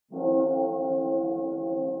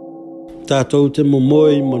tātou te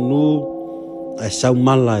momoi manu ai sau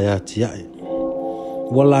mala ya tiai.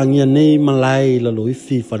 Wala ngia nei malai la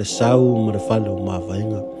loifi fale sau ma le fale o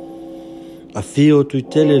mavainga. A fio tui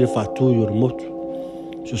tele le whātui o le motu.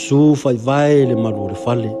 Susu fai vai le maru le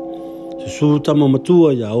fale. Susu tama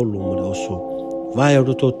matua ya olo ma le oso. Vai o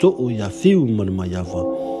roto to'u ya fiu ma le maiava.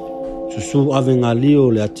 Susu ave ngā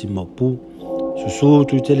lio le ati maupu. Susu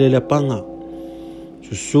tui tele le panga.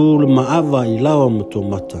 Susu le maava i lawa matua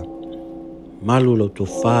mata. Malu lau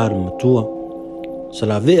Tofa le matua.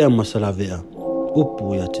 Salavea ma salavea.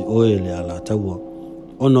 Upu ya te oe le ala taua.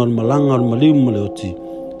 Ona o le malanga o le maliu ma le oti.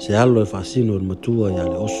 Se alo e whaasino o le matua ya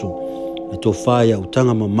le oso. E Tofa ya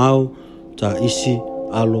utanga mamau. Taisi,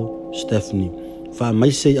 alo, Steffany. Wha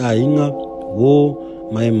maise a inga.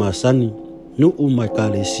 Wo mai masani. Nuu mai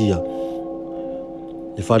kalesia.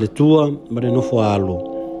 E whale tua ma le nofo alo.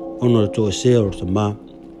 Ono le to e sea o te ma.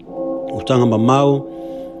 Utanga mamau.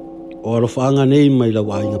 O alofaanga nei mai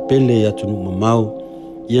lau a inga pele atu nu mamau.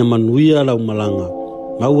 Ia manuia lau malanga.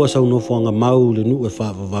 Maua sau nofoanga mau le nu e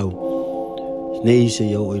whaavavau. Nei se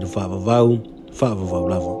iau e le whaavavau. Whaavavau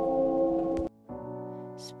lava.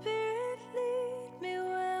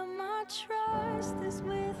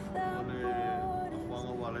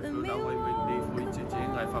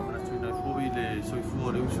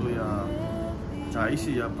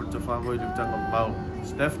 Taisi ya per Tofa voi lutang mau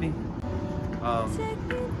Steffany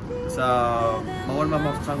sa mawal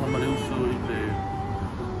mama tang maleuso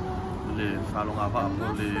le falonga va po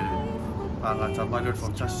le anga tamalor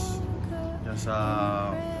from chas ya sa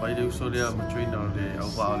vai leuso le matrina le au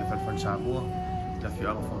va le fan sabo la fi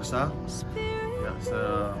anga foxa ya sa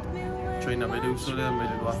trainer vai leuso le me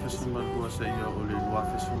le office mal ko sa yo le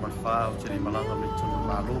office mal fa o tele malanga me tonu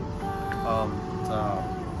malo sa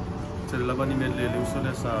Tele labani me le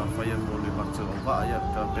usole sa faya mo le batso va ya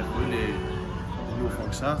ta pe le yo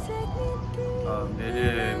fonsa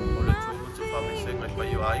ele mo le tsoimo tso fa me se mai pa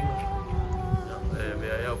yo ai me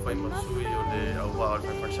ya fa mo sui yo le au va al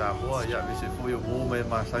fa sa mo ya me se fo yo mo me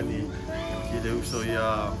ma sani ki le uso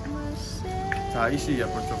ya Taisi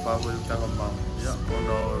ya por fa mo ta ma ya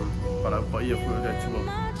ono para pa ya fo le tso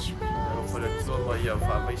fo le tso ma ya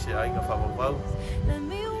fa me se ai ga fa mo va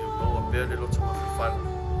mo pe le lo tso fa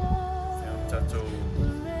Tato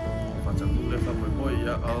faccia le fa poi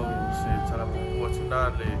ya au se tala mo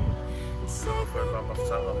tuna le so for mama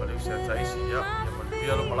sanga ma le se Taisi ya ma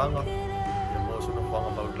pia lo malanga ya mo so no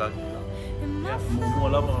fanga ma lagi ya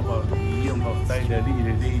mo la ma ya ma tai de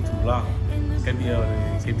li tu la ke dia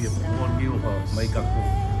mo ni o mai ka ko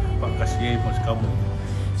pa ka sie mo ska mo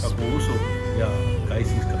ka ko uso ya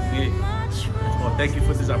Taisi's cafe. Well, thank you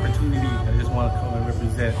for this opportunity. I just want to come and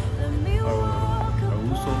represent our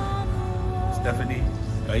uso Steffany,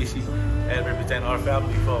 Taisi, and represent our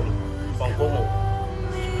family from Fonkomo.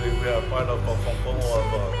 We are part of Fonkomo of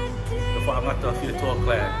the Whaangata Fiatoa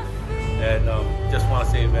clan. And just want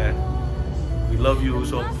to say, man, we love you.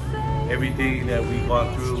 So everything that we've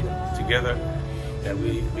gone through together, that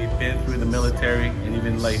we've been through the military and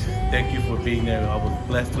even life, thank you for being there. I was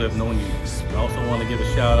blessed to have known you. I also want to give a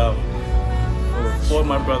shout out for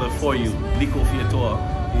my brother, for you, Nico Fiatoa.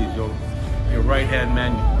 He's your right-hand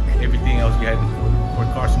man. Everything else you had for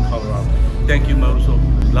Carson, Colorado. Thank you, Mauso.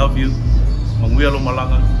 Love you. Manguelo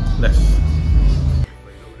Malanga. Bless.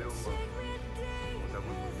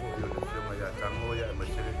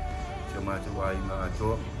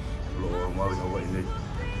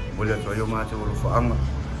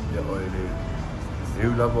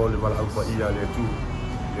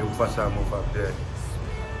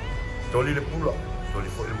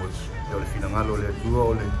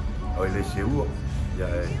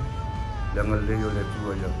 Jangan leo le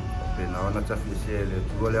tua ya pena ona tafi se le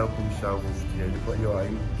tua le apu sa ufti le ko yo ai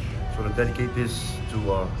so I dedicate this to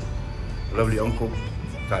lovely uncle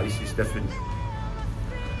Taisi Steffany.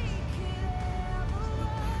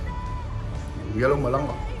 Yalo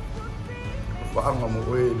malanga faanga mo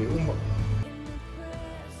oe le uma.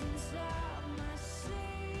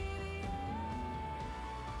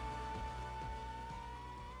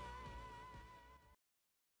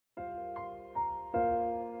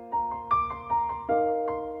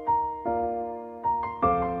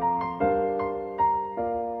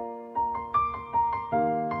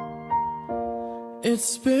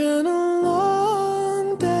 It's been a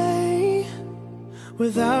long day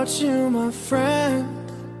without you, my friend,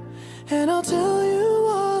 and I'll tell you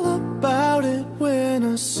all about it when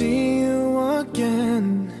I see you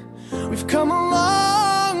again. We've come a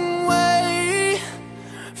long way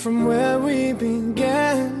from where we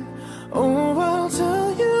began. Oh, I'll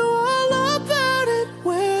tell you all about it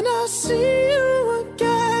when I see you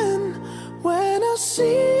again. When I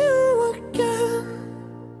see you again.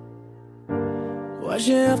 Why'd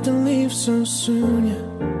you have to leave so soon, yeah?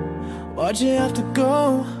 Why'd you have to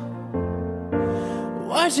go?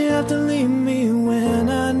 Why'd you have to leave me when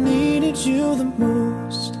I needed you the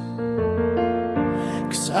most?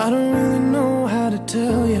 'Cause I don't really know how to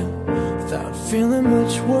tell you without feeling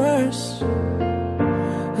much worse.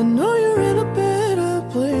 I know you're in a better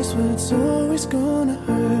place, but it's always gonna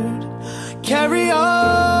hurt. Carry on,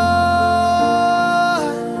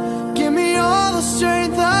 give me all the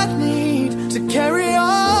strength I need to carry on.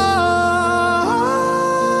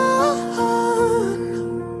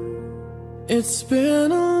 It's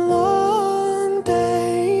been a long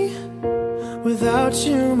day without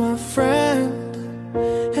you, my friend,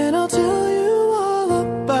 and I'll tell you all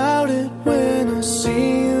about it when I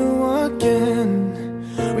see you again.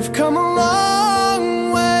 We've come a long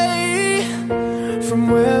way from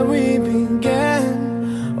where we began.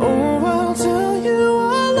 Oh, I'll tell you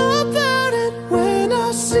all about it when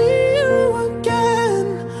I see you again.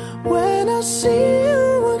 When I see you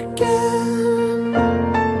again.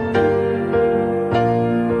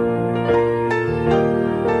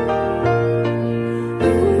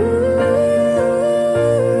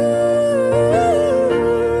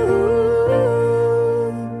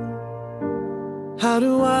 How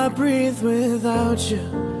do I breathe without you?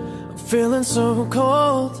 I'm feeling so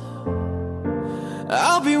cold.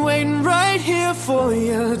 I'll be waiting right here for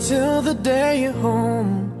you till the day you're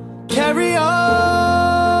home. Carry on,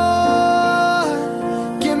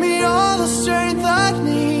 give me all the strength I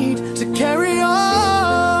need to carry on.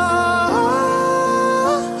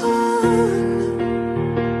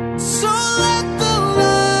 So let the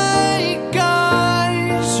light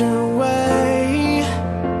guide your way,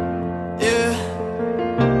 yeah.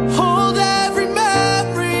 Hold every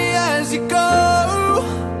memory as you go,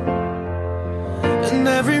 and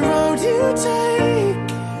every road you take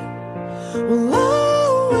will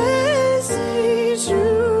always lead you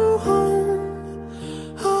home.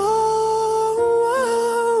 Oh,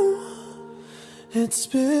 it's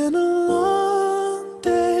been a long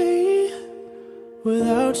day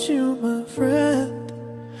without you, my friend,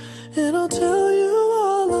 and I'll tell you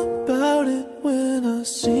all about it when I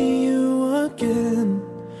see you again.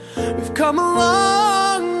 We've come a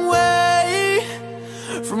long way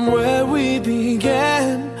from where we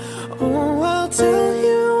began. Oh, I'll tell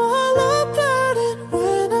you all about it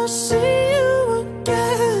when I see you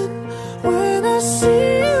again. When I see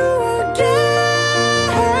you again.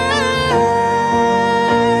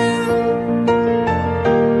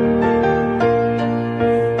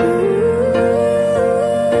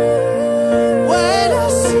 When I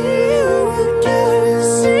see you again,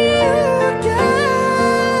 see you again.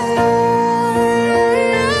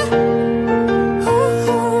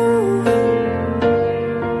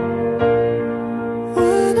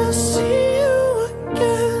 When I see you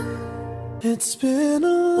again. It's been a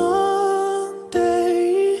long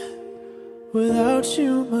day without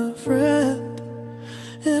you, my friend,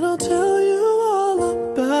 and I'll tell you all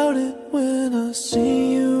about it when I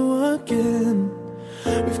see you again.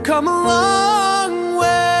 We've come a long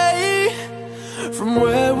way from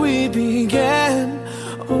where we began.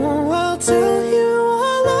 Oh, I'll tell you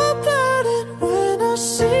all about it when I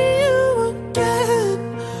see you again.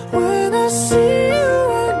 When I see you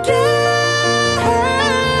again.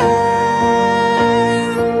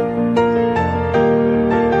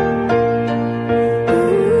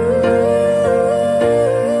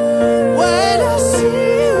 When I see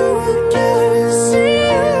you again, see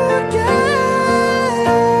you again.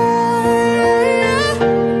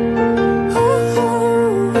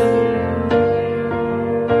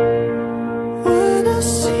 When I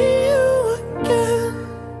see you again.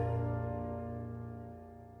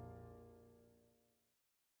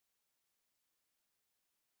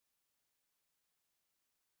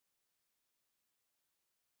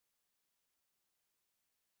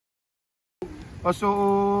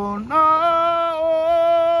 Asona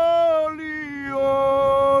oli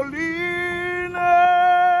oli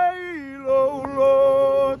nei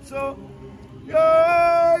loloto ya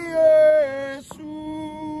Yesu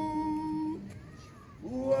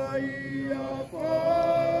uaya fa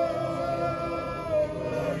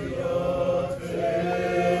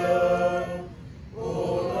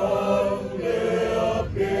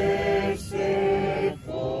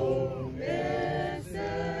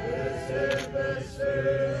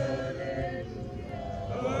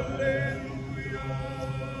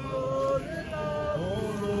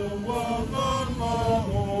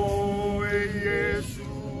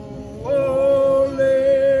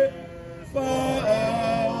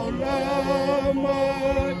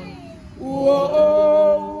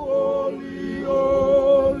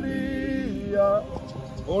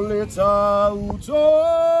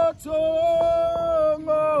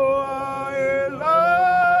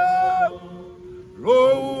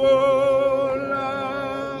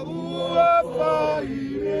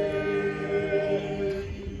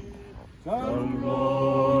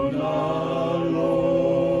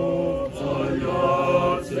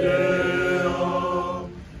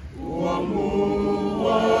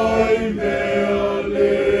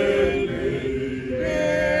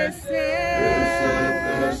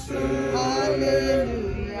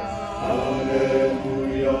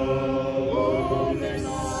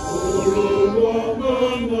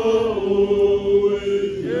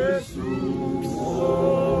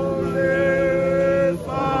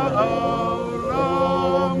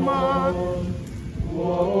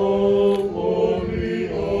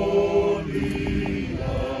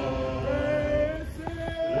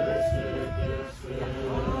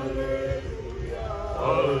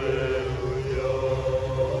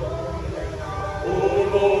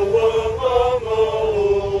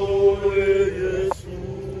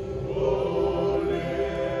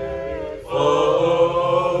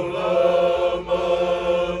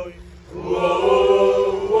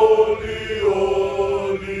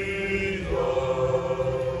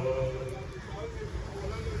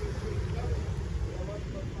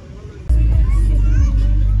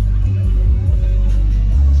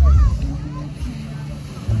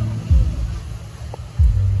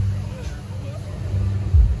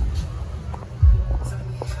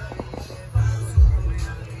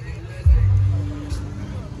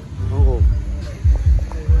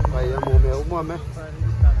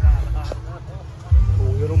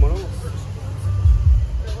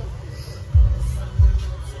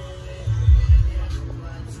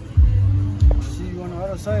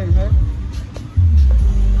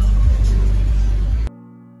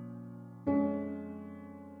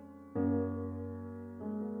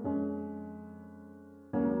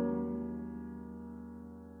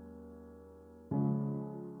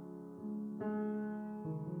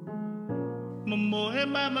Momohe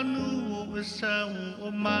mamanu esau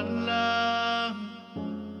o mala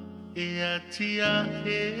e atia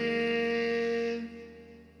e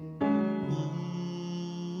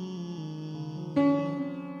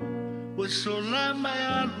o sola mai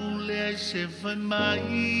alule se vai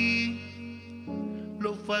mai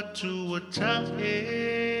lo fatu o tae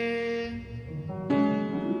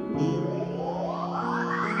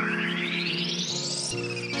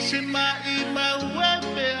se mai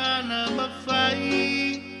mauepe ana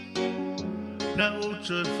mawhai na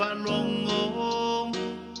uto e whalongo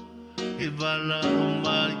e wala o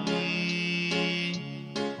mai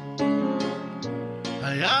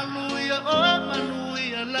ai alu ia o manu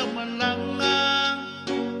ia lau malanga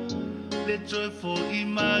le toi fo i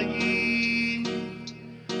mai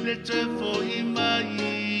le toi fo i mai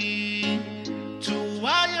tu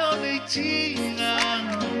ai o nei tinga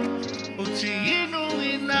o ti inu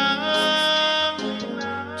ina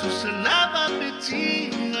tu se lava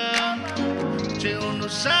petinga te ono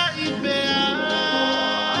sa i bea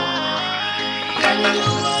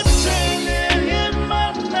Kalua tele e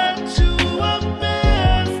mana tu a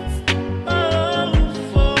bea au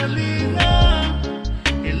folina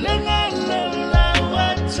e lenga lola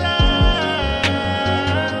wata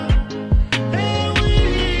e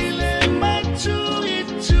wile matu i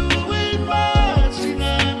tu i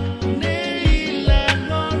masinga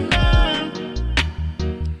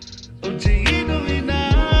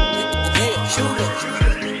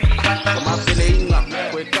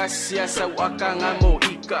Kasia sa wakanga mo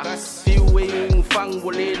ika Fiwe fang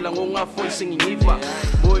wole langonga foi singiva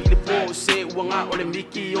Boy le po se wanga ole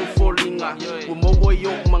miki o folinga Wo mo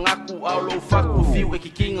yo mangaku au lo faku fiwe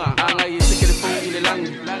kikinga Anga yese ke le fong ile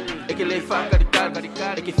langi Eke le faka di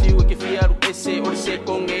kar Eke fiwe ke fiaru ese ole se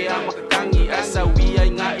konge ama kakangi Asa wia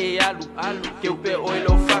inga e alu Ke upe o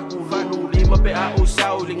lo faku lulu Lima pe a o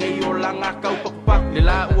sao linga yo langa kau pakupak Le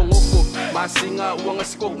la uangoko Masinga uanga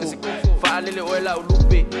sikoko Faalele oela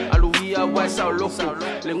ulupe Aluia waisa o loko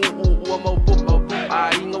Le ngu ua maupopo A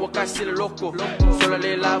inga wakasi le loko Sola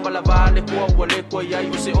le lava la vale Kua ua le kua ya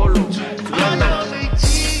yuse olo Lala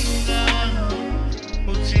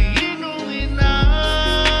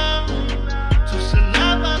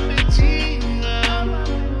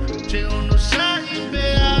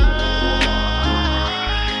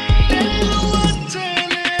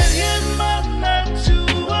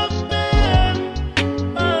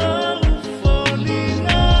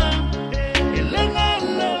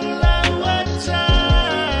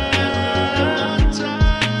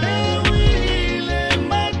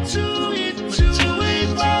to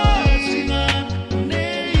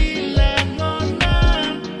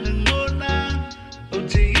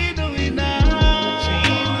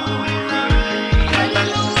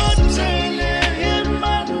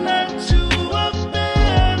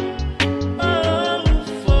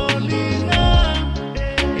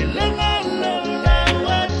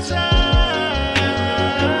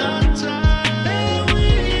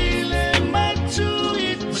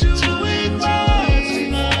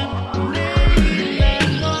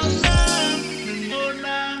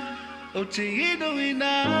o te ino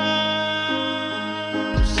ina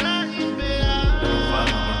sa imea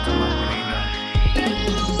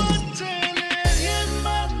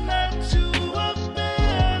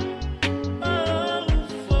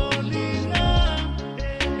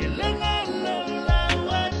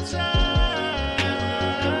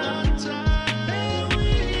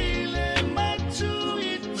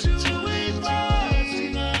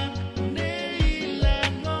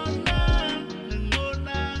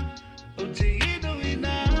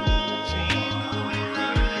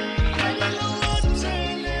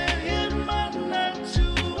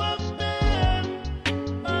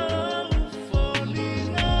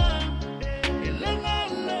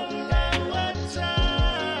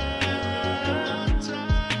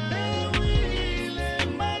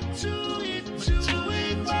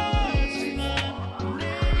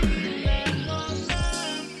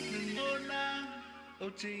o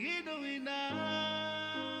te ino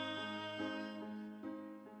ina